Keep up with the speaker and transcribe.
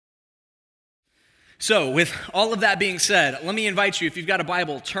So, with all of that being said, let me invite you, if you've got a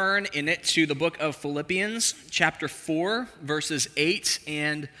Bible, turn in it to the book of Philippians, chapter 4, verses 8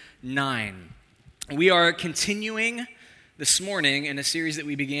 and 9. We are continuing this morning in a series that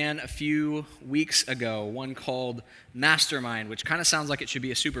we began a few weeks ago, one called Mastermind, which kind of sounds like it should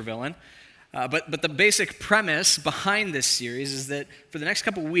be a supervillain. But the basic premise behind this series is that for the next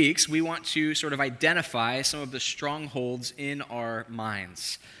couple weeks, we want to sort of identify some of the strongholds in our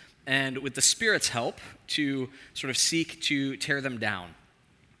minds, and with the Spirit's help, to sort of seek to tear them down.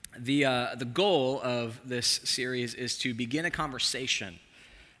 The goal of this series is to begin a conversation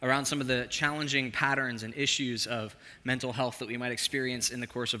around some of the challenging patterns and issues of mental health that we might experience in the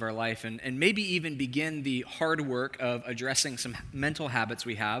course of our life, and maybe even begin the hard work of addressing some mental habits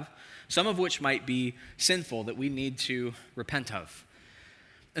we have, some of which might be sinful that we need to repent of.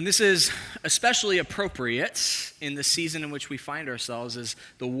 And this is especially appropriate in the season in which we find ourselves as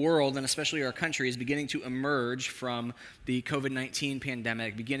the world, and especially our country, is beginning to emerge from the COVID-19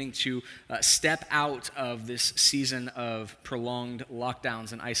 pandemic, beginning to step out of this season of prolonged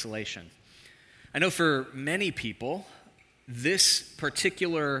lockdowns and isolation. I know for many people, this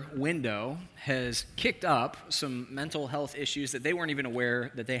particular window has kicked up some mental health issues that they weren't even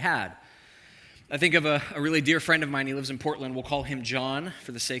aware that they had. I think of a really dear friend of mine. He lives in Portland. We'll call him John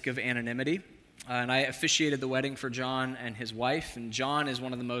for the sake of anonymity. And I officiated the wedding for John and his wife. And John is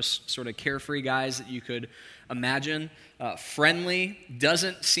one of the most sort of carefree guys that you could imagine. Friendly,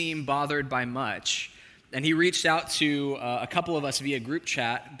 doesn't seem bothered by much. And he reached out to a couple of us via group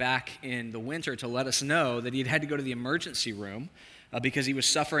chat back in the winter to let us know that he'd had to go to the emergency room because he was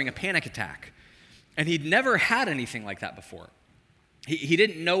suffering a panic attack. And he'd never had anything like that before. He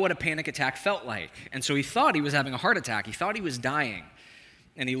didn't know what a panic attack felt like, and so he thought he was having a heart attack. He thought he was dying,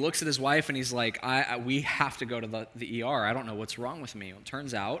 and he looks at his wife, and he's like, we have to go to the ER. I don't know what's wrong with me. Well, it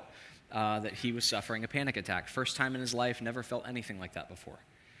turns out that he was suffering a panic attack. First time in his life, never felt anything like that before.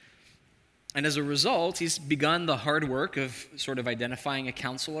 And as a result, he's begun the hard work of sort of identifying a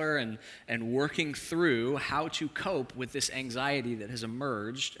counselor and working through how to cope with this anxiety that has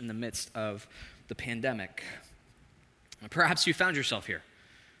emerged in the midst of the pandemic. Perhaps you found yourself here,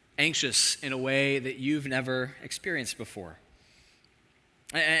 anxious in a way that you've never experienced before.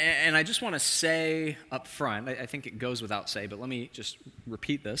 And I just want to say up front, I think it goes without say, but let me just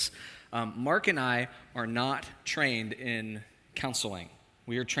repeat this. Mark and I are not trained in counseling.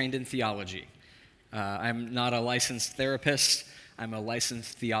 We are trained in theology. I'm not a licensed therapist. I'm a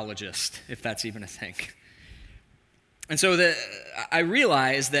licensed theologist, if that's even a thing. And so I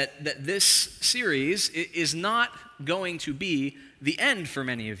realize that this series is not going to be the end for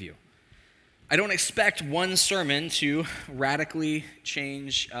many of you. I don't expect one sermon to radically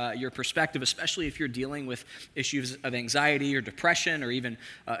change your perspective, especially if you're dealing with issues of anxiety or depression or even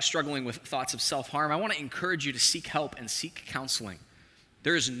struggling with thoughts of self-harm. I want to encourage you to seek help and seek counseling.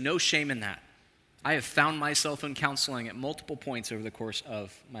 There is no shame in that. I have found myself in counseling at multiple points over the course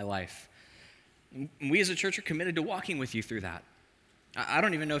of my life. We as a church are committed to walking with you through that. I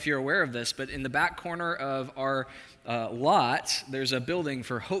don't even know if you're aware of this, but in the back corner of our lot, there's a building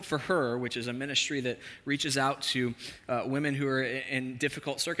for Hope for Her, which is a ministry that reaches out to women who are in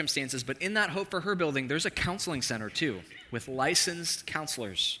difficult circumstances. But in that Hope for Her building, there's a counseling center too, with licensed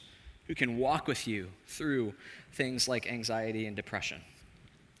counselors who can walk with you through things like anxiety and depression.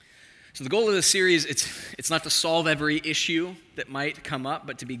 So the goal of this series, it's not to solve every issue that might come up,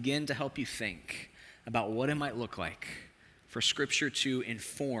 but to begin to help you think about what it might look like for Scripture to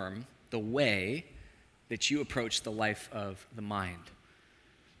inform the way that you approach the life of the mind.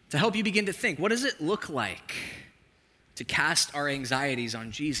 To help you begin to think, what does it look like to cast our anxieties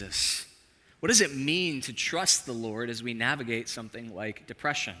on Jesus? What does it mean to trust the Lord as we navigate something like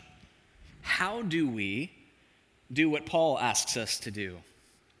depression? How do we do what Paul asks us to do?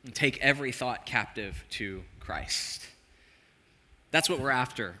 And take every thought captive to Christ. That's what we're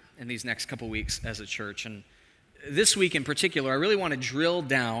after in these next couple weeks as a church. And this week in particular, I really want to drill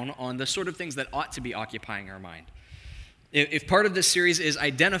down on the sort of things that ought to be occupying our mind. If part of this series is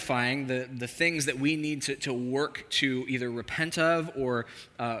identifying the things that we need to work to either repent of or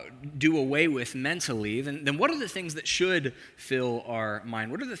do away with mentally, then what are the things that should fill our mind?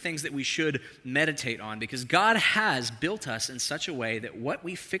 What are the things that we should meditate on? Because God has built us in such a way that what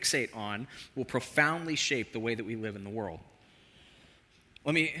we fixate on will profoundly shape the way that we live in the world.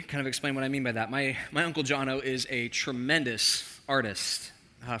 Let me kind of explain what I mean by that. My Uncle Jono is a tremendous artist.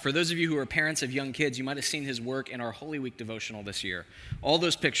 For those of you who are parents of young kids, you might have seen his work in our Holy Week devotional this year. All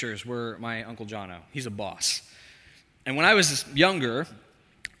those pictures were my Uncle Jono. He's a boss. And when I was younger,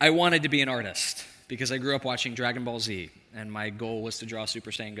 I wanted to be an artist because I grew up watching Dragon Ball Z, and my goal was to draw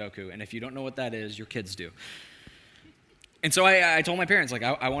Super Saiyan Goku. And if you don't know what that is, your kids do. And so I told my parents, like,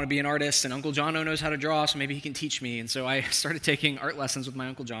 I want to be an artist, and Uncle Jono knows how to draw, so maybe he can teach me. And so I started taking art lessons with my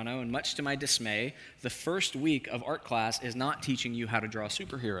Uncle Jono, and much to my dismay, the first week of art class is not teaching you how to draw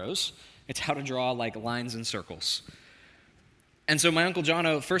superheroes. It's how to draw, like, lines and circles. And so my Uncle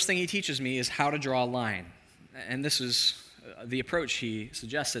Jono, first thing he teaches me is how to draw a line. And this is the approach he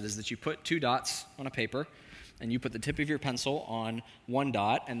suggested, is that you put 2 dots on a paper, and you put the tip of your pencil on one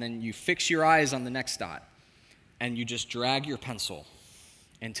dot, and then you fix your eyes on the next dot. And you just drag your pencil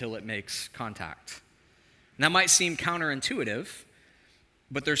until it makes contact. And that might seem counterintuitive,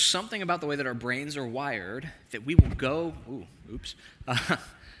 but there's something about the way that our brains are wired that we will go,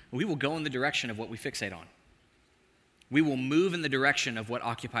 we will go in the direction of what we fixate on. We will move in the direction of what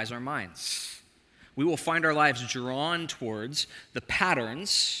occupies our minds. We will find our lives drawn towards the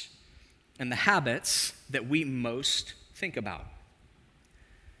patterns and the habits that we most think about.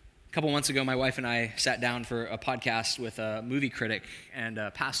 A couple months ago, my wife and I sat down for a podcast with a movie critic and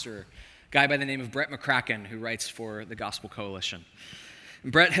a pastor, a guy by the name of Brett McCracken, who writes for the Gospel Coalition.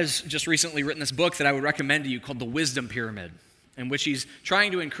 And Brett has just recently written this book that I would recommend to you called The Wisdom Pyramid, in which he's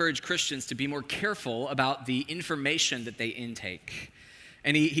trying to encourage Christians to be more careful about the information that they intake.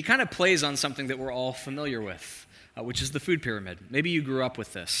 And he kind of plays on something that we're all familiar with, which is the food pyramid. Maybe you grew up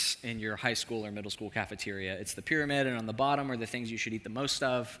with this in your high school or middle school cafeteria. It's the pyramid, and on the bottom are the things you should eat the most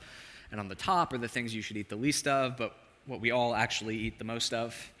of, and on the top are the things you should eat the least of, but what we all actually eat the most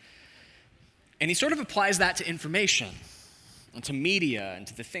of. And he sort of applies that to information, and to media, and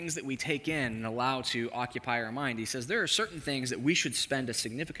to the things that we take in and allow to occupy our mind. He says there are certain things that we should spend a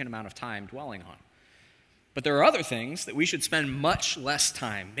significant amount of time dwelling on. But there are other things that we should spend much less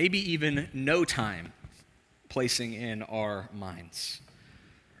time, maybe even no time, placing in our minds.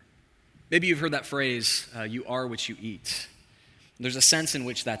 Maybe you've heard that phrase, you are what you eat. There's a sense in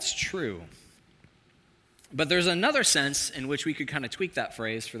which that's true. But there's another sense in which we could kind of tweak that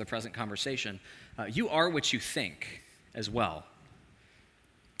phrase for the present conversation. You are what you think as well.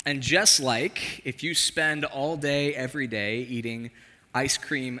 And just like if you spend all day, every day eating ice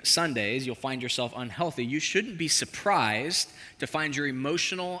cream sundaes, you'll find yourself unhealthy. You shouldn't be surprised to find your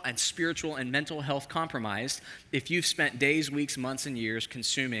emotional and spiritual and mental health compromised if you've spent days, weeks, months, and years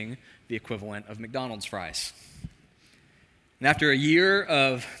consuming the equivalent of McDonald's fries. And after a year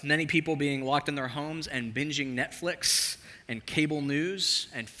of many people being locked in their homes and binging Netflix and cable news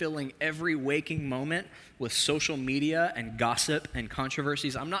and filling every waking moment with social media and gossip and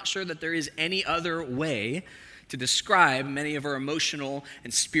controversies, I'm not sure that there is any other way to describe many of our emotional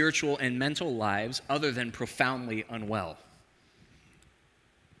and spiritual and mental lives other than profoundly unwell.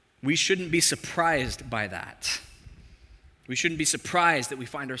 We shouldn't be surprised by that. We shouldn't be surprised that we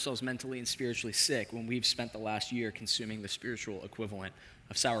find ourselves mentally and spiritually sick when we've spent the last year consuming the spiritual equivalent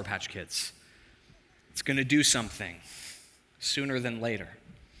of Sour Patch Kids. It's going to do something sooner than later.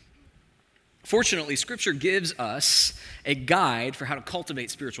 Fortunately, Scripture gives us a guide for how to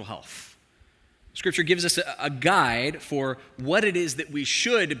cultivate spiritual health. Scripture gives us a guide for what it is that we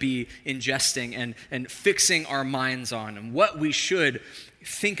should be ingesting and fixing our minds on, and what we should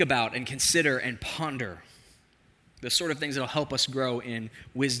think about and consider and ponder. The sort of things that will help us grow in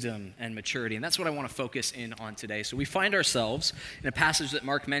wisdom and maturity. And that's what I want to focus in on today. So we find ourselves in a passage that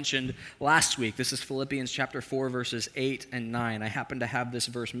Mark mentioned last week. This is Philippians chapter 4, verses 8 and 9. I happen to have this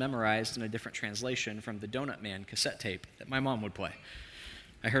verse memorized in a different translation from the Donut Man cassette tape that my mom would play.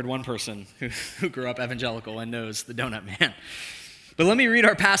 I heard one person who grew up evangelical and knows the Donut Man. But let me read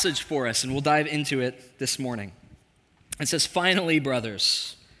our passage for us, and we'll dive into it this morning. It says, "Finally,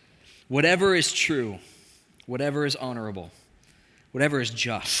 brothers, whatever is true, whatever is honorable, whatever is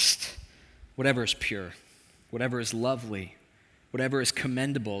just, whatever is pure, whatever is lovely, whatever is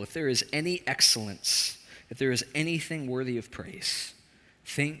commendable, if there is any excellence, if there is anything worthy of praise,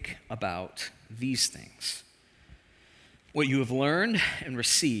 think about these things. What you have learned and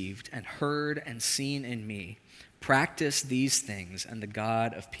received and heard and seen in me, practice these things, and the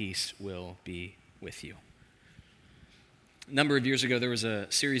God of peace will be with you." A number of years ago, there was a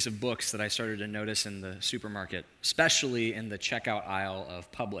series of books that I started to notice in the supermarket, especially in the checkout aisle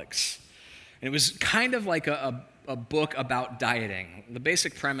of Publix. And it was kind of like a book about dieting. The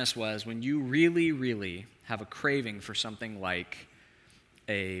basic premise was when you really, really have a craving for something like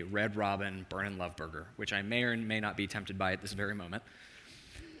a Red Robin Burn and Love burger, which I may or may not be tempted by at this very moment,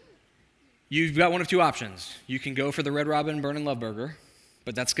 you've got one of two options. You can go for the Red Robin Burn and Love burger,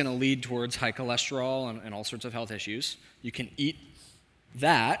 but that's going to lead towards high cholesterol and all sorts of health issues. You can eat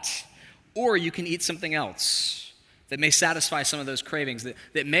that, or you can eat something else that may satisfy some of those cravings,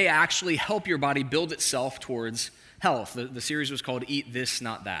 that may actually help your body build itself towards health. The series was called Eat This,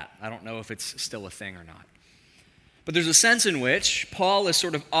 Not That. I don't know if it's still a thing or not. But there's a sense in which Paul is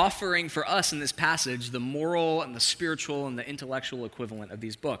sort of offering for us in this passage the moral and the spiritual and the intellectual equivalent of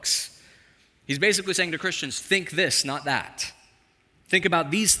these books. He's basically saying to Christians, think this, not that. Think about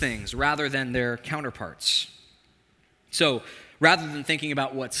these things rather than their counterparts. So, rather than thinking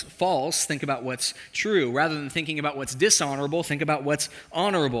about what's false, think about what's true. Rather than thinking about what's dishonorable, think about what's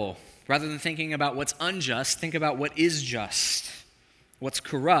honorable. Rather than thinking about what's unjust, think about what is just. What's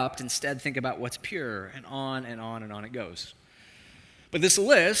corrupt, instead think about what's pure, and on and on and on it goes. But this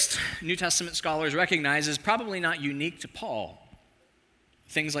list, New Testament scholars recognize, is probably not unique to Paul.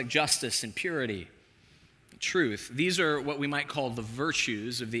 Things like justice and purity, truth, these are what we might call the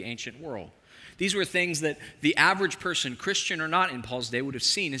virtues of the ancient world. These were things that the average person, Christian or not in Paul's day, would have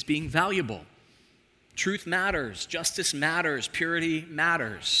seen as being valuable. Truth matters, justice matters, purity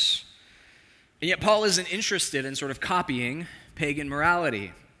matters. And yet Paul isn't interested in sort of copying pagan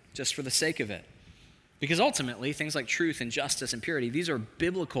morality just for the sake of it. Because ultimately, things like truth and justice and purity, these are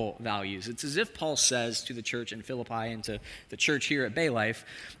biblical values. It's as if Paul says to the church in Philippi and to the church here at Bay Life,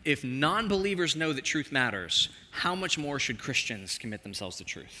 if non-believers know that truth matters, how much more should Christians commit themselves to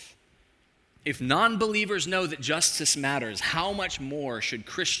truth? If non-believers know that justice matters, how much more should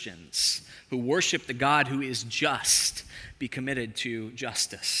Christians who worship the God who is just be committed to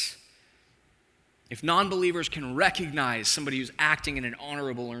justice? If non-believers can recognize somebody who's acting in an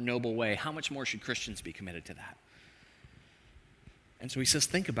honorable or noble way, how much more should Christians be committed to that? And so he says,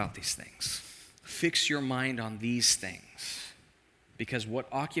 think about these things. Fix your mind on these things, because what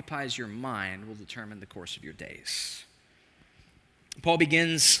occupies your mind will determine the course of your days. Paul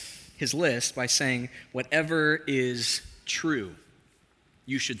begins his list by saying, whatever is true,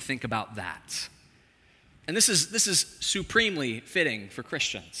 you should think about that. And this is supremely fitting for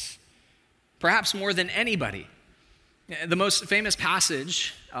Christians. Perhaps more than anybody. The most famous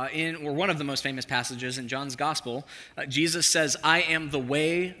passage one of the most famous passages in John's Gospel, Jesus says, I am the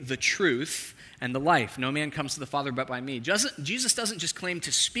way, the truth, and the life. No man comes to the Father but by me. Jesus doesn't just claim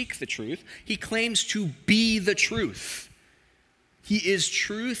to speak the truth, he claims to be the truth. He is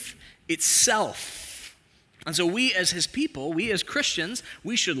truth itself. And so we as his people, we as Christians,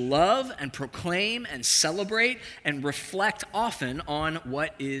 we should love and proclaim and celebrate and reflect often on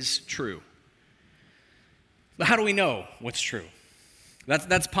what is true. But how do we know what's true?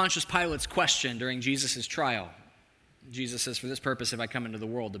 That's Pontius Pilate's question during Jesus' trial. Jesus says, for this purpose have I come into the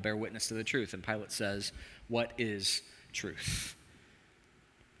world to bear witness to the truth. And Pilate says, what is truth?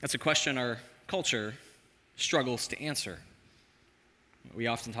 That's a question our culture struggles to answer. We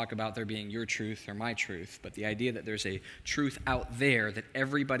often talk about there being your truth or my truth, but the idea that there's a truth out there that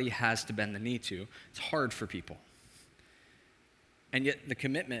everybody has to bend the knee to, it's hard for people. And yet the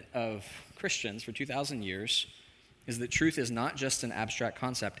commitment of Christians for 2,000 years is that truth is not just an abstract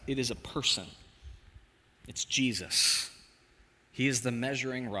concept, it is a person. It's Jesus. He is the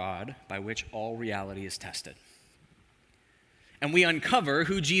measuring rod by which all reality is tested. And we uncover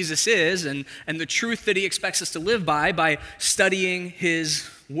who Jesus is and the truth that he expects us to live by studying his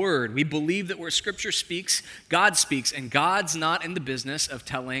word. We believe that where Scripture speaks, God speaks, and God's not in the business of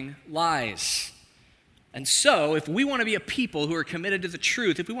telling lies. And so, if we want to be a people who are committed to the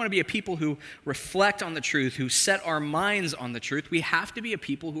truth, if we want to be a people who reflect on the truth, who set our minds on the truth, we have to be a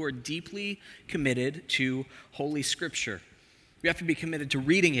people who are deeply committed to Holy Scripture. We have to be committed to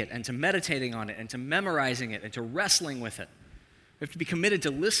reading it and to meditating on it and to memorizing it and to wrestling with it. We have to be committed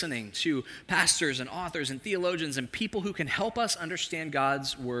to listening to pastors and authors and theologians and people who can help us understand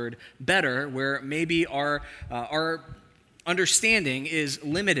God's word better, where maybe our understanding is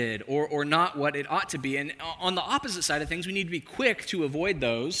limited or not what it ought to be. And on the opposite side of things, we need to be quick to avoid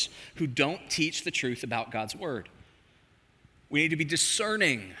those who don't teach the truth about God's word. We need to be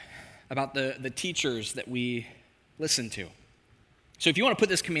discerning about the teachers that we listen to. So if you want to put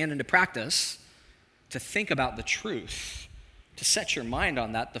this command into practice, to think about the truth, to set your mind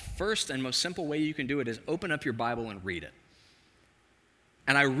on that, the first and most simple way you can do it is open up your Bible and read it.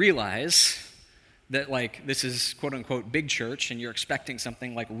 And I realize that this is quote unquote big church and you're expecting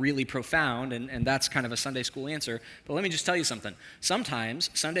something really profound and that's kind of a Sunday school answer. But let me just tell you something. Sometimes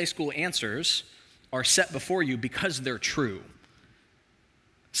Sunday school answers are set before you because they're true.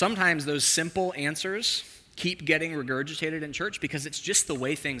 Sometimes those simple answers keep getting regurgitated in church because it's just the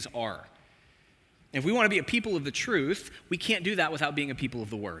way things are. If we want to be a people of the truth, we can't do that without being a people of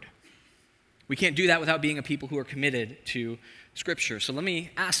the word. We can't do that without being a people who are committed to Scripture. So let me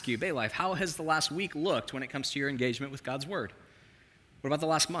ask you, Bay Life, how has the last week looked when it comes to your engagement with God's word? What about the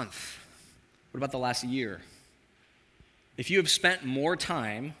last month? What about the last year? If you have spent more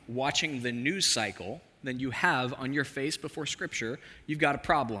time watching the news cycle than you have on your face before Scripture, you've got a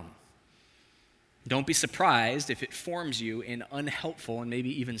problem. Don't be surprised if it forms you in unhelpful and maybe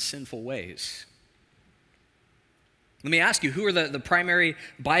even sinful ways. Let me ask you, who are the primary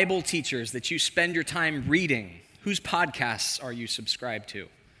Bible teachers that you spend your time reading? Whose podcasts are you subscribed to?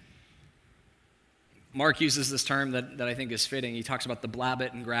 Mark uses this term that I think is fitting. He talks about the blab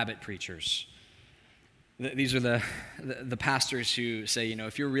it and grab it preachers. These are the pastors who say,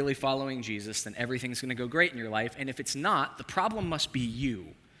 if you're really following Jesus, then everything's going to go great in your life. And if it's not, the problem must be you.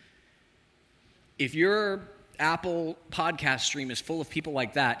 If your Apple podcast stream is full of people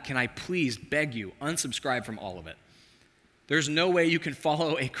like that, can I please beg you, unsubscribe from all of it? There's no way you can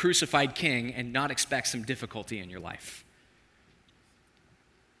follow a crucified king and not expect some difficulty in your life.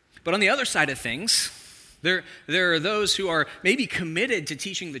 But on the other side of things, there are those who are maybe committed to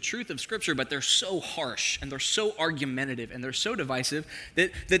teaching the truth of Scripture, but they're so harsh and they're so argumentative and they're so divisive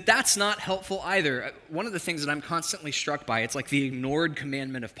that's not helpful either. One of the things that I'm constantly struck by, it's like the ignored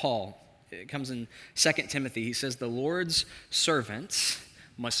commandment of Paul. It comes in 2 Timothy. He says, the Lord's servant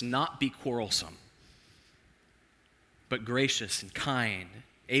must not be quarrelsome, but gracious and kind,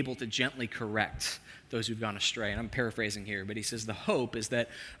 able to gently correct those who've gone astray. And I'm paraphrasing here, but he says the hope is that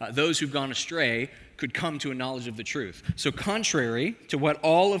those who've gone astray could come to a knowledge of the truth. So contrary to what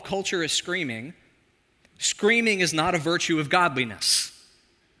all of culture is screaming is not a virtue of godliness.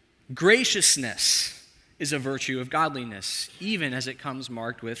 Graciousness is a virtue of godliness, even as it comes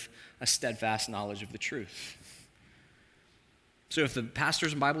marked with a steadfast knowledge of the truth. So if the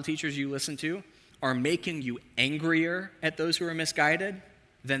pastors and Bible teachers you listen to are making you angrier at those who are misguided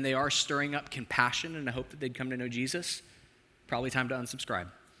than they are stirring up compassion in the hope that they'd come to know Jesus, probably time to unsubscribe.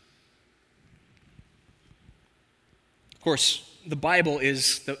 Of course, the Bible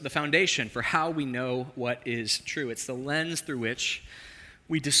is the foundation for how we know what is true. It's the lens through which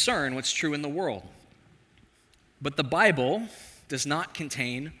we discern what's true in the world. But the Bible does not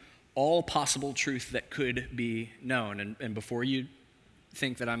contain all possible truth that could be known. And before you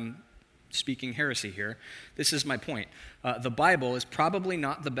think that I'm speaking heresy here, this is my point. The Bible is probably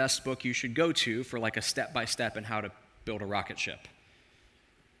not the best book you should go to for like a step-by-step in how to build a rocket ship.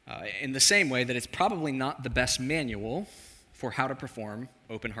 In the same way that it's probably not the best manual for how to perform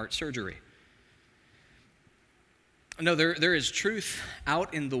open-heart surgery. No, there is truth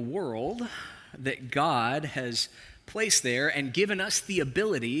out in the world that God has placed there and given us the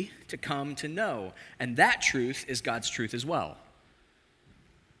ability to come to know. And that truth is God's truth as well.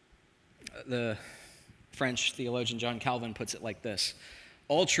 The French theologian John Calvin puts it like this: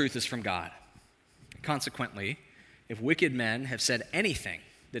 all truth is from God. Consequently, if wicked men have said anything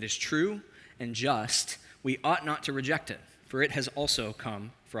that is true and just, we ought not to reject it, for it has also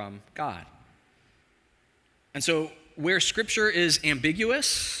come from God. And so, where Scripture is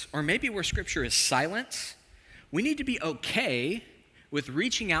ambiguous, or maybe where Scripture is silent, we need to be okay with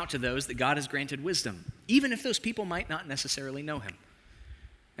reaching out to those that God has granted wisdom, even if those people might not necessarily know Him,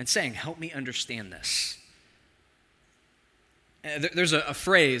 and saying, help me understand this. There's a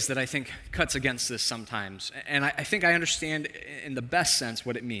phrase that I think cuts against this sometimes, and I think I understand in the best sense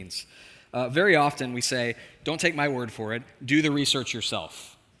what it means. Very often we say, don't take my word for it, do the research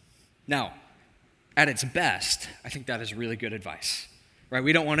yourself. Now, at its best, I think that is really good advice, right?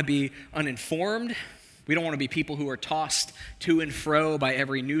 We don't want to be uninformed. We don't want to be people who are tossed to and fro by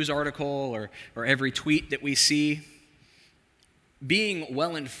every news article or every tweet that we see. Being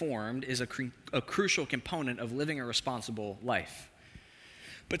well-informed is a crucial component of living a responsible life.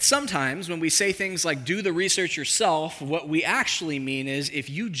 But sometimes when we say things like do the research yourself, what we actually mean is if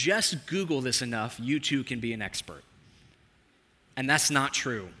you just Google this enough, you too can be an expert. And that's not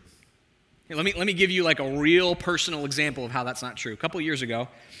true. Let me give you like a real personal example of how that's not true. A couple years ago,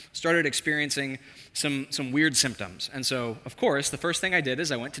 started experiencing some weird symptoms. And so, of course, the first thing I did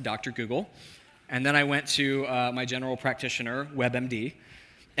is I went to Dr. Google. And then I went to my general practitioner, WebMD,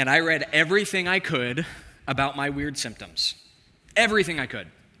 and I read everything I could about my weird symptoms. Everything I could.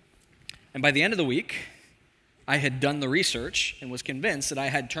 And by the end of the week, I had done the research and was convinced that I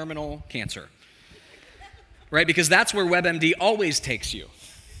had terminal cancer. Right? Because that's where WebMD always takes you.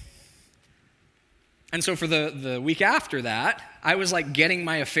 And so for the week after that, I was like getting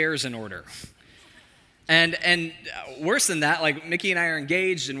my affairs in order. And worse than that, like Mickey and I are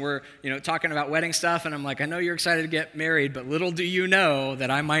engaged and we're, talking about wedding stuff, and I'm like, I know you're excited to get married, but little do you know that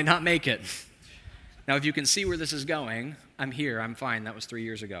I might not make it. Now, if you can see where this is going, I'm here, I'm fine. That was 3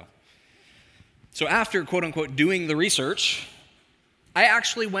 years ago. So after, quote unquote, doing the research, I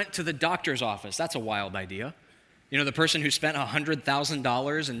actually went to the doctor's office. That's a wild idea. The person who spent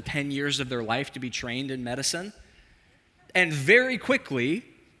 $100,000 and 10 years of their life to be trained in medicine. And very quickly,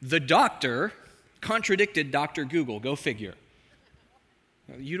 the doctor contradicted Dr. Google. Go figure.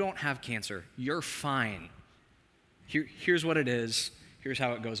 You don't have cancer. You're fine. Here's what it is. Here's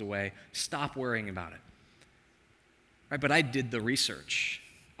how it goes away. Stop worrying about it. Right, but I did the research.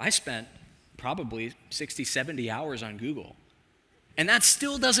 I spent probably 60, 70 hours on Google. And that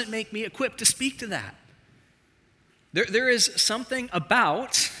still doesn't make me equipped to speak to that. There is something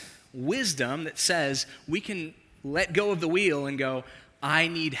about wisdom that says we can let go of the wheel and go, I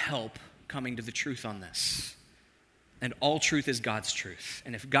need help coming to the truth on this. And all truth is God's truth.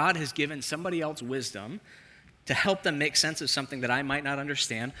 And if God has given somebody else wisdom to help them make sense of something that I might not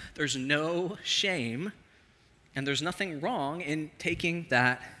understand, there's no shame and there's nothing wrong in taking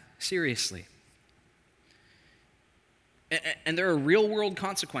that seriously. And there are real-world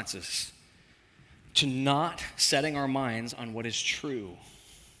consequences to not setting our minds on what is true,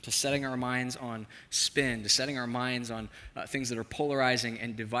 to setting our minds on spin, to setting our minds on things that are polarizing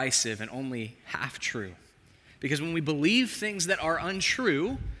and divisive and only half true. Because when we believe things that are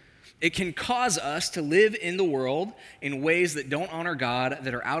untrue, it can cause us to live in the world in ways that don't honor God,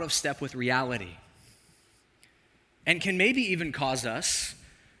 that are out of step with reality. And can maybe even cause us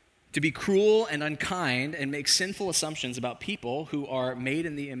to be cruel and unkind and make sinful assumptions about people who are made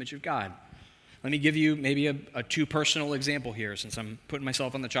in the image of God. Let me give you maybe a too personal example here, since I'm putting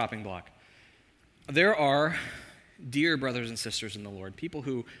myself on the chopping block. There are dear brothers and sisters in the Lord, people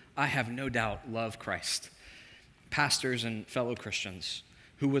who I have no doubt love Christ, pastors and fellow Christians,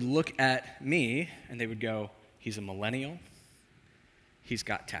 who would look at me and they would go, he's a millennial, he's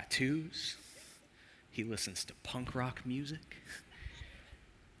got tattoos, he listens to punk rock music.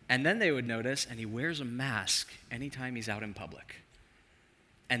 And then they would notice, and he wears a mask anytime he's out in public.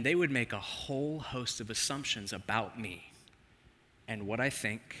 And they would make a whole host of assumptions about me and what I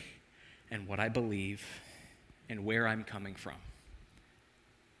think and what I believe and where I'm coming from.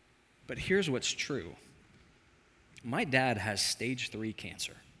 But here's what's true. My dad has stage 3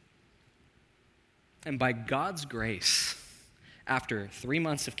 cancer. And by God's grace, after 3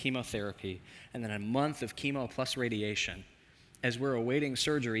 months of chemotherapy and then a month of chemo plus radiation, as we're awaiting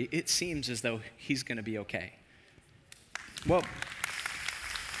surgery, it seems as though he's going to be okay. Well,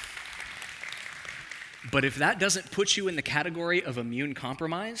 but if that doesn't put you in the category of immune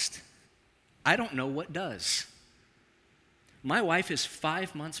compromised, I don't know what does. My wife is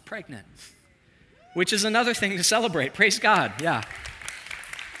 5 months pregnant, which is another thing to celebrate. Praise God, yeah.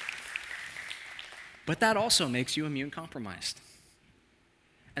 But that also makes you immune compromised.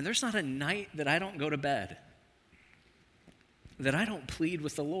 And there's not a night that I don't go to bed that I don't plead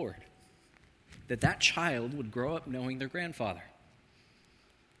with the Lord that child would grow up knowing their grandfather.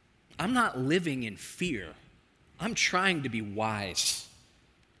 I'm not living in fear. I'm trying to be wise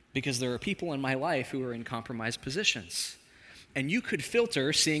because there are people in my life who are in compromised positions. And you could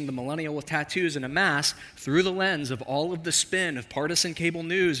filter seeing the millennial with tattoos and a mask through the lens of all of the spin of partisan cable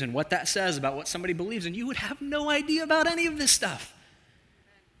news and what that says about what somebody believes, and you would have no idea about any of this stuff.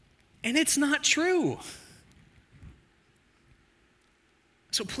 And it's not true.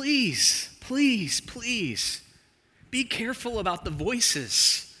 So please, please, please, be careful about the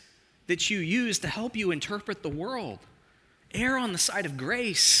voices that you use to help you interpret the world. Err on the side of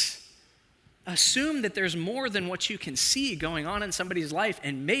grace. Assume that there's more than what you can see going on in somebody's life,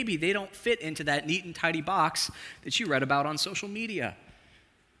 and maybe they don't fit into that neat and tidy box that you read about on social media.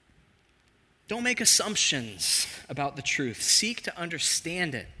 Don't make assumptions about the truth. Seek to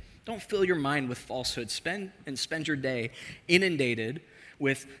understand it. Don't fill your mind with falsehood. Spend your day inundated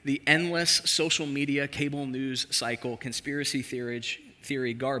with the endless social media, cable news cycle, conspiracy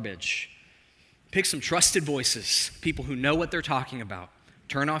theory garbage. Pick some trusted voices, people who know what they're talking about.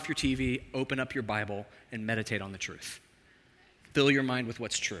 Turn off your TV, open up your Bible, and meditate on the truth. Fill your mind with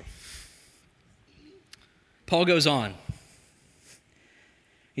what's true. Paul goes on.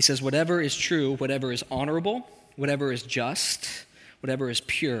 He says, whatever is true, whatever is honorable, whatever is just, whatever is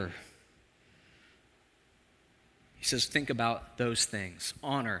pure. He says, think about those things: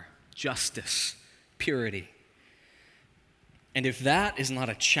 honor, justice, purity. And if that is not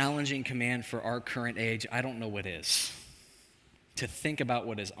a challenging command for our current age, I don't know what is. To think about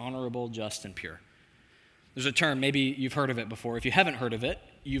what is honorable, just, and pure. There's a term, maybe you've heard of it before. If you haven't heard of it,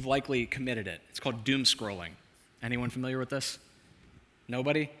 you've likely committed it. It's called doom scrolling. Anyone familiar with this?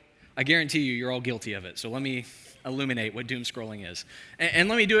 Nobody? I guarantee you're all guilty of it. So let me illuminate what doom scrolling is. And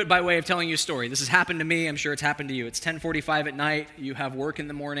let me do it by way of telling you a story. This has happened to me. I'm sure it's happened to you. It's 10:45 at night. You have work in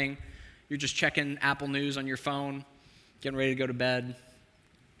the morning. You're just checking Apple News on your phone, getting ready to go to bed.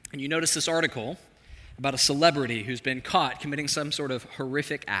 And you notice this article about a celebrity who's been caught committing some sort of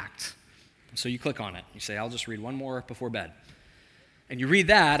horrific act. So you click on it. You say, I'll just read one more before bed. And you read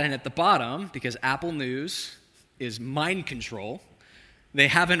that, and at the bottom, because Apple News is mind control, they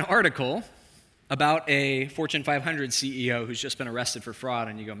have an article about a Fortune 500 CEO who's just been arrested for fraud,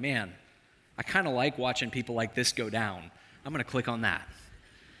 and you go, man, I kind of like watching people like this go down. I'm going to click on that.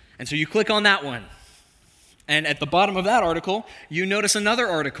 And so you click on that one. And at the bottom of that article, you notice another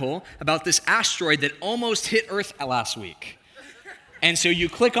article about this asteroid that almost hit Earth last week. And so you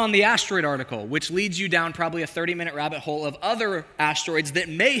click on the asteroid article, which leads you down probably a 30-minute rabbit hole of other asteroids that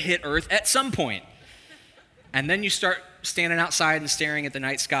may hit Earth at some point. And then you start standing outside and staring at the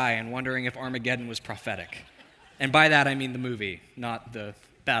night sky and wondering if Armageddon was prophetic. And by that, I mean the movie, not the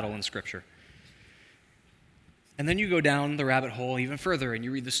battle in Scripture. And then you go down the rabbit hole even further, and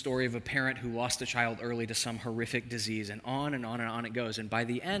you read the story of a parent who lost a child early to some horrific disease, and on and on and on it goes. And by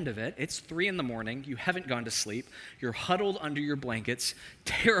the end of it, it's 3 a.m, you haven't gone to sleep, you're huddled under your blankets,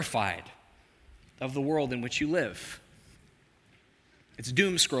 terrified of the world in which you live. It's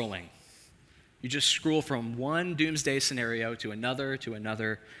doom scrolling. You just scroll from one doomsday scenario to another, to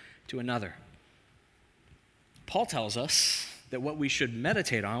another, to another. Paul tells us that what we should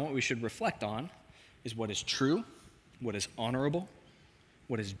meditate on, what we should reflect on, is what is true, what is honorable,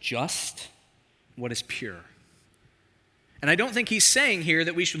 what is just, what is pure. And I don't think he's saying here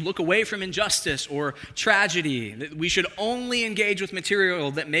that we should look away from injustice or tragedy, that we should only engage with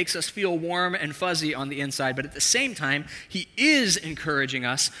material that makes us feel warm and fuzzy on the inside. But at the same time, he is encouraging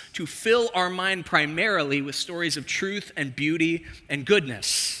us to fill our mind primarily with stories of truth and beauty and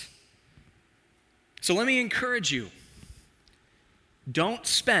goodness. So let me encourage you. Don't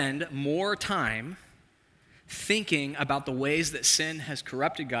spend more time thinking about the ways that sin has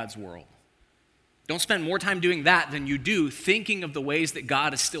corrupted God's world. Don't spend more time doing that than you do thinking of the ways that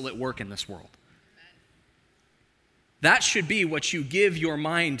God is still at work in this world. That should be what you give your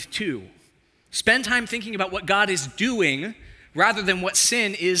mind to. Spend time thinking about what God is doing rather than what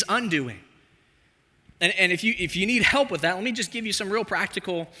sin is undoing. And if you need help with that, let me just give you some real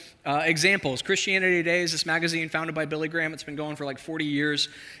practical examples. Christianity Today is this magazine founded by Billy Graham. It's been going for like 40 years.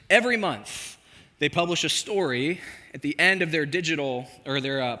 Every month, they publish a story at the end of their digital or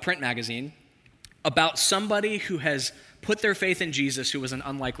their print magazine about somebody who has put their faith in Jesus who was an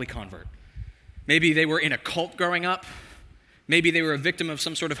unlikely convert. Maybe they were in a cult growing up. Maybe they were a victim of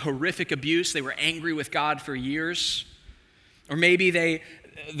some sort of horrific abuse. They were angry with God for years. Or maybe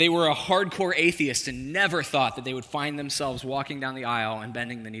they were a hardcore atheist and never thought that they would find themselves walking down the aisle and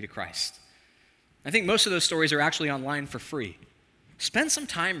bending the knee to Christ. I think most of those stories are actually online for free. Spend some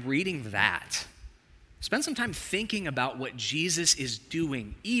time reading that. Spend some time thinking about what Jesus is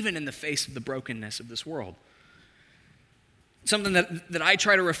doing, even in the face of the brokenness of this world. Something that I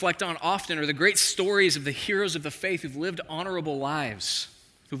try to reflect on often are the great stories of the heroes of the faith who've lived honorable lives,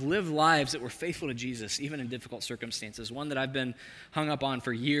 who've lived lives that were faithful to Jesus, even in difficult circumstances. One that I've been hung up on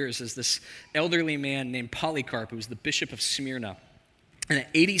for years is this elderly man named Polycarp, who was the bishop of Smyrna. And at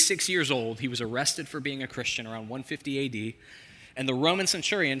 86 years old, he was arrested for being a Christian around 150 AD, and the Roman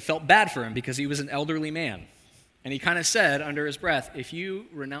centurion felt bad for him because he was an elderly man. And he kind of said under his breath, if you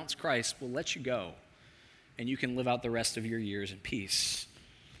renounce Christ, we'll let you go, and you can live out the rest of your years in peace.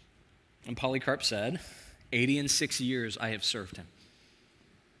 And Polycarp said, 86 years I have served him.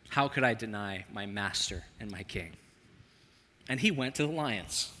 How could I deny my master and my king? And he went to the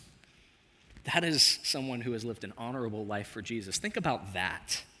lions. That is someone who has lived an honorable life for Jesus. Think about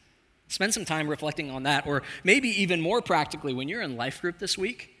that. Spend some time reflecting on that. Or maybe even more practically, when you're in life group this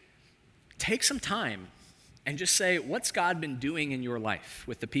week, take some time and just say, what's God been doing in your life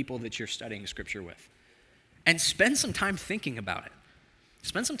with the people that you're studying Scripture with? And spend some time thinking about it.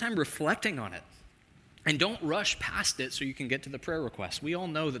 Spend some time reflecting on it. And don't rush past it so you can get to the prayer request. We all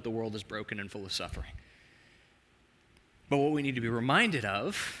know that the world is broken and full of suffering. But what we need to be reminded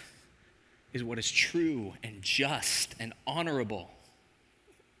of is what is true and just and honorable.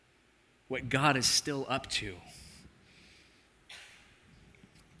 What God is still up to.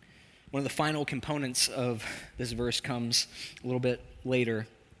 One of the final components of this verse comes a little bit later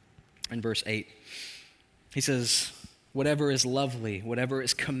in verse 8. He says, whatever is lovely, whatever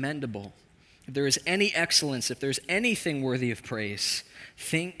is commendable, if there is any excellence, if there's anything worthy of praise,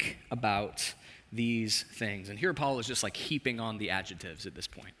 think about these things. And here Paul is just like heaping on the adjectives at this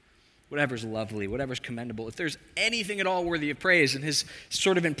point. Whatever's lovely, whatever's commendable, if there's anything at all worthy of praise. And his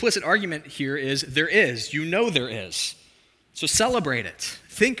sort of implicit argument here is there is. You know there is. So celebrate it.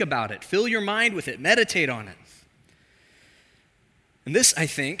 Think about it. Fill your mind with it. Meditate on it. And this, I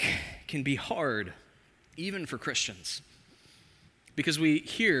think, can be hard, even for Christians. Because we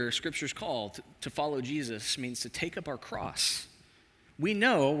hear Scripture's call to follow Jesus means to take up our cross. We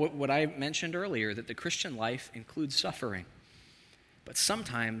know what I mentioned earlier, that the Christian life includes suffering. But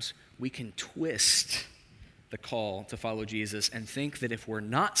sometimes we can twist the call to follow Jesus and think that if we're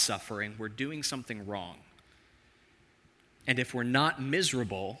not suffering, we're doing something wrong. And if we're not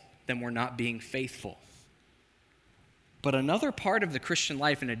miserable, then we're not being faithful. But another part of the Christian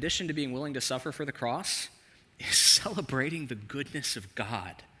life, in addition to being willing to suffer for the cross, is celebrating the goodness of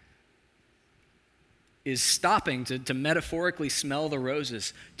God. Is stopping to metaphorically smell the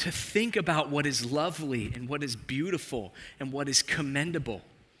roses, to think about what is lovely and what is beautiful and what is commendable,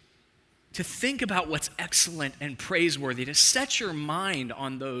 to think about what's excellent and praiseworthy, to set your mind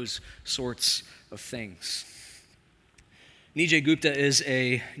on those sorts of things. Nijay Gupta is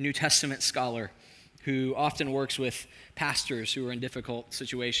a New Testament scholar who often works with pastors who are in difficult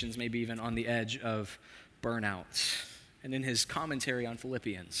situations, maybe even on the edge of burnout. And in his commentary on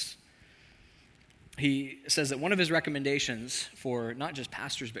Philippians, he says that one of his recommendations for not just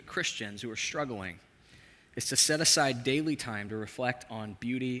pastors but Christians who are struggling is to set aside daily time to reflect on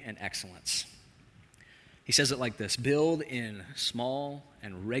beauty and excellence. He says it like this: build in small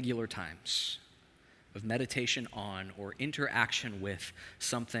and regular times of meditation on or interaction with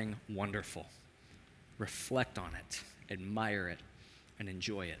something wonderful. Reflect on it, admire it, and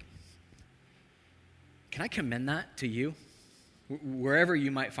enjoy it. Can I commend that to you? Wherever you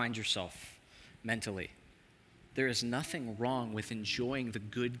might find yourself mentally, there is nothing wrong with enjoying the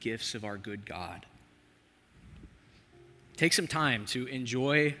good gifts of our good God. Take some time to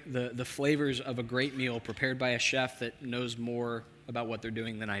enjoy the flavors of a great meal prepared by a chef that knows more about what they're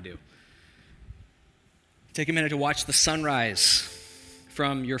doing than I do. Take a minute to watch the sunrise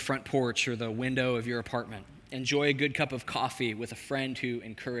from your front porch or the window of your apartment. Enjoy a good cup of coffee with a friend who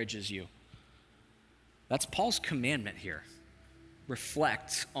encourages you. That's Paul's commandment here.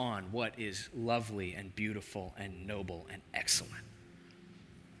 Reflect on what is lovely and beautiful and noble and excellent.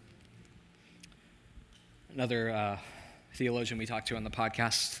 Another theologian we talked to on the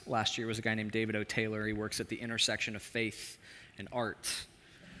podcast last year was a guy named David O. Taylor. He works at the intersection of faith and art.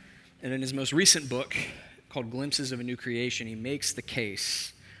 And in his most recent book called Glimpses of a New Creation, he makes the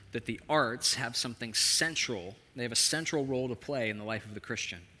case that the arts have something central. They have a central role to play in the life of the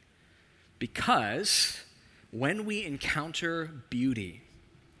Christian. Because when we encounter beauty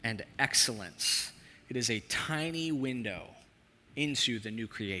and excellence, it is a tiny window into the new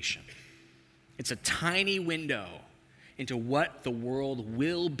creation. It's a tiny window into what the world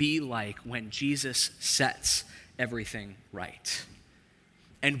will be like when Jesus sets everything right.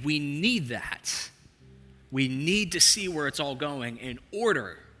 And we need that. We need to see where it's all going in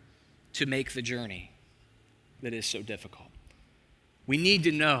order to make the journey that is so difficult. We need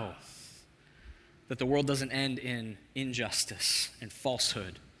to know that the world doesn't end in injustice and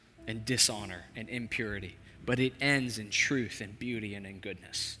falsehood and dishonor and impurity, but it ends in truth and beauty and in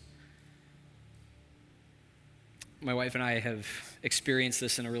goodness. My wife and I have experienced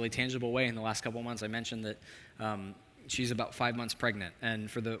this in a really tangible way in the last couple of months. I mentioned that she's about 5 months pregnant, and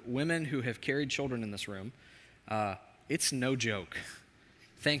for the women who have carried children in this room, it's no joke.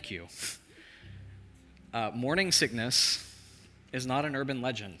 Thank you. Morning sickness is not an urban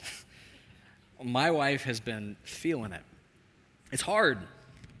legend. My wife has been feeling it. It's hard.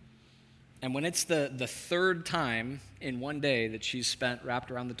 And when it's the third time in one day that she's spent wrapped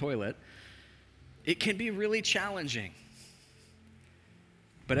around the toilet, it can be really challenging.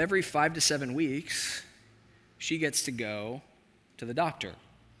 But every 5 to 7 weeks, she gets to go to the doctor.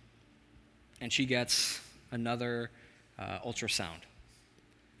 And she gets another ultrasound.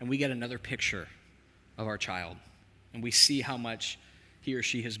 And we get another picture of our child. And we see how much he or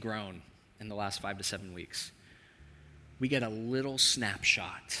she has grown in the last 5 to 7 weeks. We get a little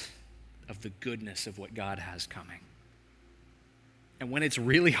snapshot of the goodness of what God has coming. And when it's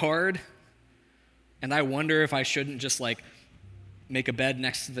really hard, and I wonder if I shouldn't just make a bed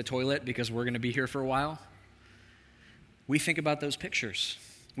next to the toilet because we're going to be here for a while, we think about those pictures.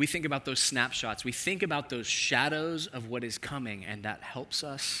 We think about those snapshots. We think about those shadows of what is coming, and that helps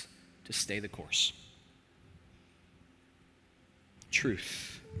us to stay the course.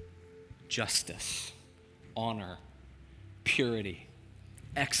 Truth, justice, honor, purity,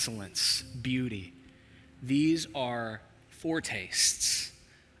 excellence, beauty. These are foretastes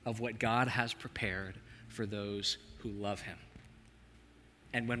of what God has prepared for those who love him.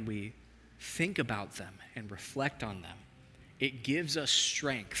 And when we think about them and reflect on them, it gives us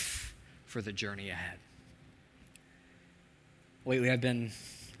strength for the journey ahead. Lately, I've been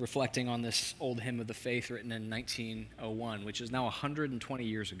reflecting on this old hymn of the faith written in 1901, which is now 120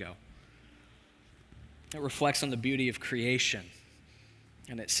 years ago. It reflects on the beauty of creation,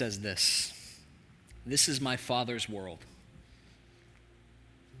 and it says this: "This is my Father's world.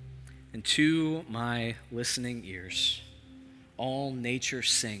 And to my listening ears, all nature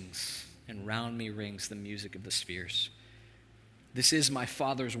sings, and round me rings the music of the spheres. This is my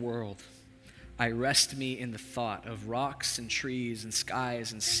Father's world. I rest me in the thought of rocks and trees and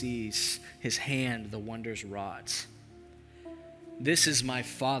skies and seas, his hand the wonders wrought. This is my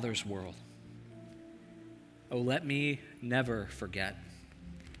Father's world. Oh, let me never forget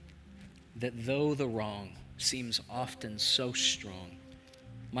that though the wrong seems often so strong,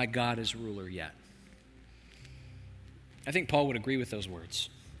 my God is ruler yet. I think Paul would agree with those words.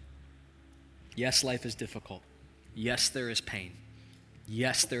 Yes, life is difficult. Yes, there is pain.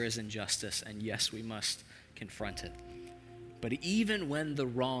 Yes, there is injustice, and yes, we must confront it. But even when the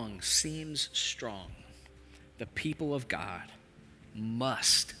wrong seems strong, the people of God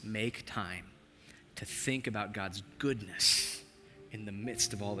must make time to think about God's goodness in the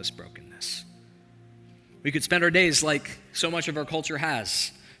midst of all this brokenness. We could spend our days like so much of our culture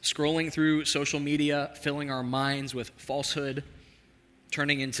has, scrolling through social media, filling our minds with falsehood,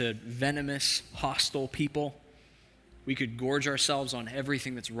 turning into venomous, hostile people. We could gorge ourselves on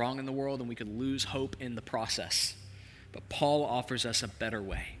everything that's wrong in the world, and we could lose hope in the process. But Paul offers us a better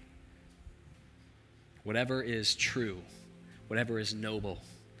way. Whatever is true, whatever is noble,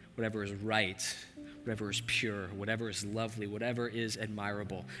 whatever is right, whatever is pure, whatever is lovely, whatever is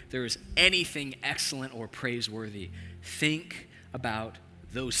admirable, if there is anything excellent or praiseworthy, think about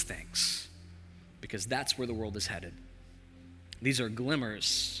those things, because that's where the world is headed. These are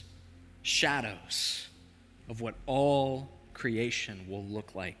glimmers, shadows of what all creation will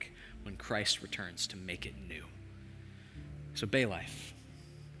look like when Christ returns to make it new. So Bay Life,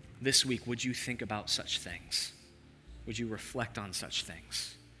 this week, would you think about such things? Would you reflect on such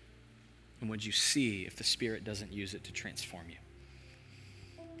things? And would you see if the Spirit doesn't use it to transform you?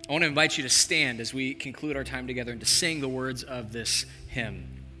 I want to invite you to stand as we conclude our time together and to sing the words of this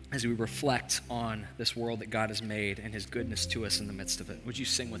hymn as we reflect on this world that God has made and his goodness to us in the midst of it. Would you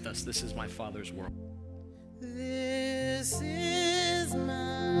sing with us? This is my Father's world. This is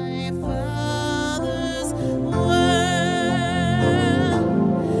my Father's world.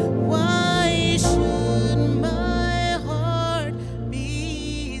 Why should my heart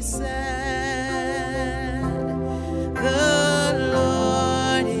be sad? The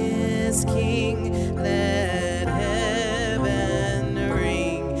Lord is King. Let heaven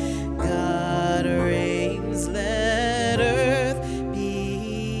ring. God reigns. Let earth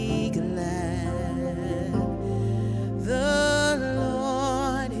be glad. The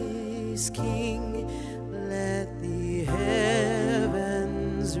Lord is King, let the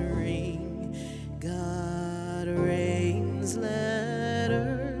heavens ring. God reigns, let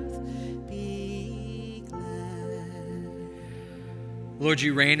earth be glad. Lord,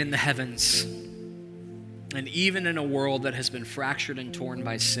 you reign in the heavens. And even in a world that has been fractured and torn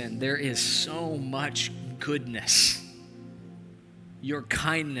by sin, there is so much goodness. Your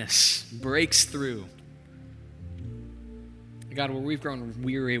kindness breaks through. God, where we've grown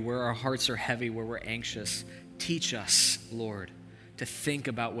weary, where our hearts are heavy, where we're anxious, teach us, Lord, to think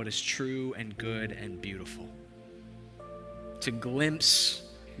about what is true and good and beautiful. To glimpse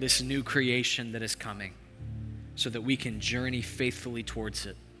this new creation that is coming so that we can journey faithfully towards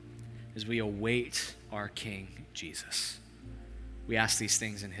it as we await our King, Jesus. We ask these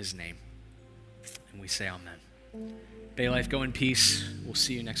things in his name, and we say amen. Bay Life, go in peace. We'll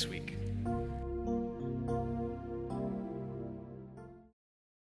see you next week.